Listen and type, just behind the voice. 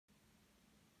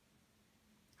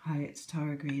Hi, it's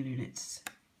Tara Green, and it's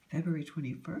February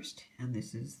 21st, and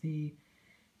this is the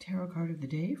tarot card of the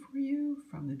day for you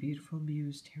from the beautiful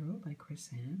Muse Tarot by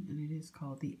Ann, and it is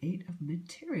called the Eight of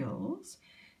Materials,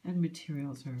 and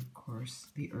materials are, of course,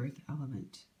 the earth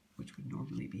element, which would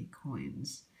normally be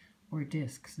coins or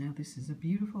discs. Now, this is a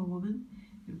beautiful woman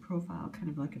in profile, kind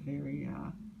of like a very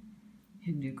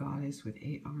Hindu goddess with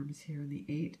 8 arms here, and the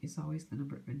 8 is always the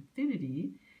number of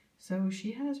infinity, so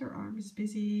she has her arms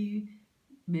busy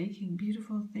making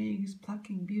beautiful things,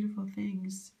 plucking beautiful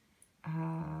things.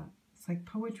 It's like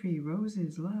poetry,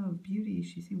 roses, love, beauty.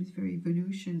 She seems very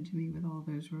Venusian to me with all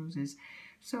those roses.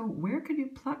 So where can you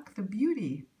pluck the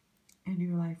beauty in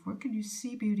your life? Where can you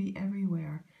see beauty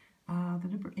everywhere? The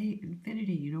number 8,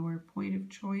 infinity, you know, our point of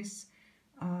choice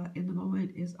in the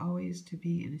moment is always to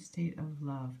be in a state of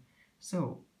love.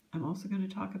 So I'm also going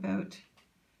to talk about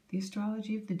the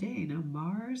astrology of the day. Now,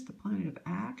 Mars, the planet of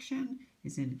action,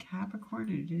 is in Capricorn,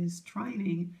 and it is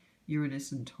trining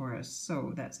Uranus and Taurus.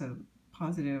 So that's a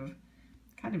positive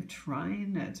kind of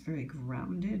trine that's very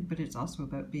grounded, but it's also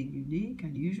about being unique,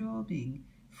 unusual, being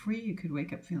free. You could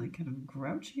wake up feeling kind of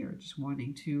grouchy or just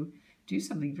wanting to do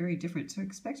something very different. So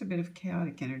expect a bit of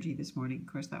chaotic energy this morning. Of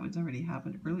course, that one's already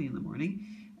happened early in the morning.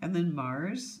 And then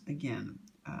Mars, again,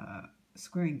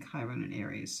 squaring Chiron and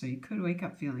Aries. So you could wake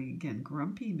up feeling, again,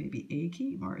 grumpy, maybe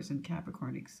achy. Mars in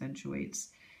Capricorn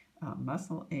accentuates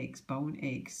muscle aches, bone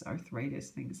aches, arthritis,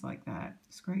 things like that.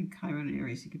 Squaring Chiron and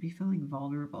Aries, you could be feeling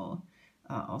vulnerable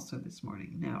also this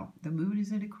morning. Now, the moon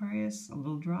is in Aquarius, a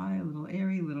little dry, a little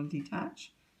airy, a little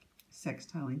detached,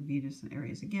 sextiling Venus and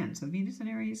Aries again. So Venus and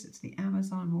Aries, it's the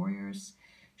Amazon warriors.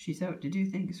 She's out to do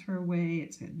things her way.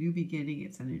 It's a new beginning.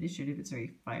 It's an initiative. It's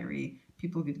very fiery.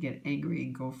 People could get angry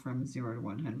and go from 0 to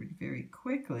 100 very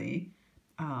quickly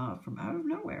from out of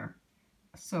nowhere.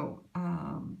 So,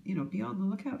 you know, be on the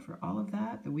lookout for all of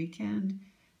that. The weekend,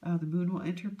 the moon will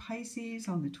enter Pisces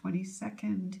on the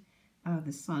 22nd.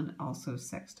 The sun also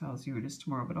sextiles Uranus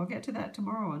tomorrow, but I'll get to that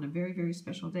tomorrow on a very, very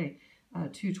special day,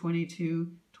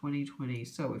 2/22/2020.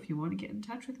 So if you want to get in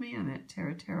touch with me, I'm at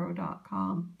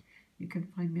taratarot.com. You can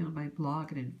find me on my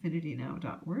blog at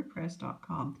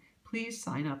infinitynow.wordpress.com. Please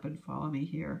sign up and follow me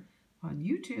here on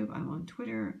YouTube. I'm on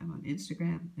Twitter. I'm on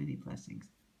Instagram. Many blessings.